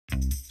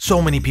So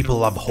many people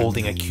love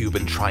holding a cube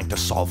and trying to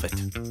solve it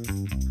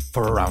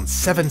for around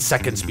 7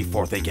 seconds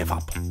before they give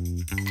up.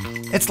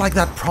 It's like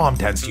that prom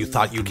dance you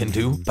thought you can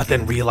do, but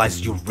then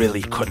realized you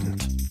really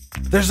couldn't.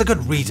 There's a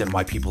good reason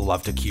why people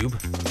love to cube.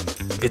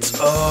 It's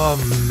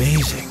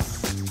amazing.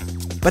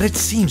 But it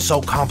seems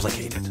so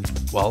complicated.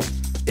 Well,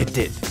 it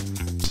did.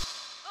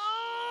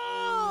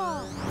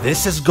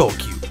 This is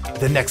GoCube,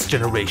 the next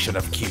generation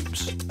of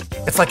cubes.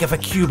 It's like if a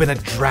cube and a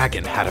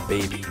dragon had a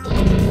baby.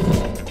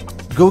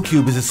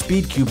 GoCube is a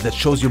speed cube that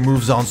shows your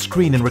moves on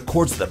screen and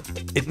records them.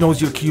 It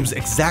knows your cube's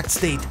exact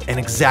state and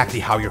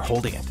exactly how you're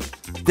holding it.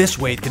 This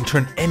way it can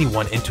turn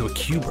anyone into a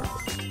cuber,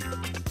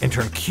 and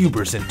turn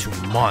cubers into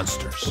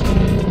monsters.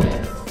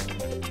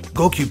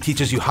 GoCube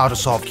teaches you how to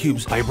solve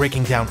cubes by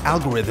breaking down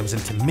algorithms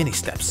into mini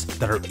steps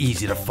that are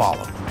easy to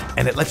follow,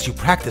 and it lets you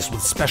practice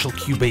with special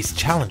cube-based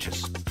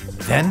challenges.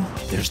 Then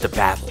there's the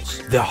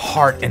battles, the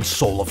heart and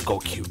soul of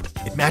GoCube.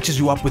 It matches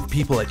you up with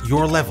people at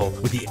your level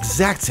with the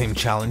exact same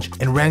challenge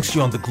and ranks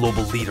you on the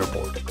global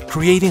leaderboard,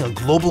 creating a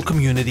global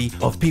community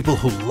of people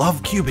who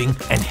love cubing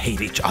and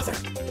hate each other.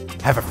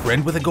 Have a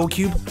friend with a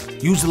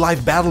GoCube? Use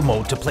live battle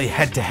mode to play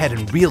head-to-head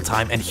in real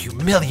time and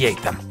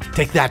humiliate them.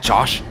 Take that,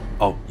 Josh.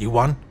 Oh, you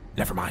won?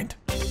 Never mind.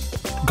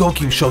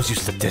 GoCube shows you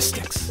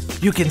statistics.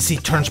 You can see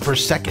turns per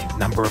second,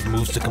 number of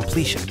moves to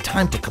completion,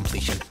 time to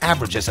completion,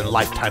 averages, and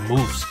lifetime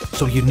moves,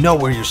 so you know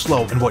where you're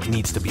slow and what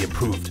needs to be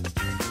improved.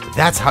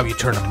 That's how you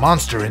turn a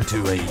monster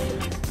into a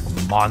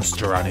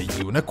monster on a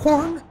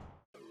unicorn?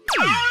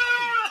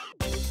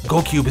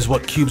 GoCube is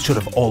what cubes should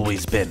have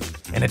always been,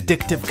 an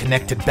addictive,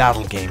 connected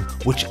battle game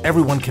which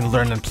everyone can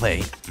learn and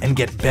play and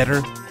get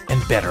better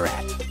and better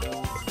at.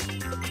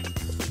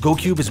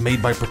 GoCube is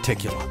made by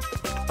Particula,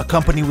 a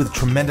company with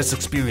tremendous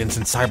experience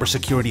in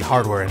cybersecurity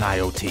hardware and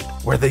IoT,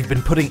 where they've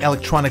been putting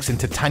electronics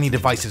into tiny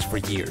devices for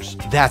years.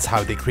 That's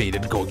how they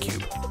created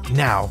GoCube.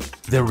 Now,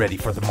 they're ready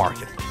for the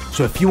market.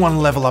 So if you want to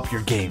level up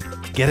your game,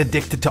 get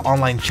addicted to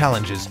online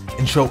challenges,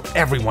 and show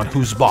everyone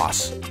who's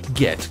boss,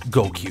 get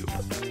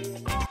GoCube.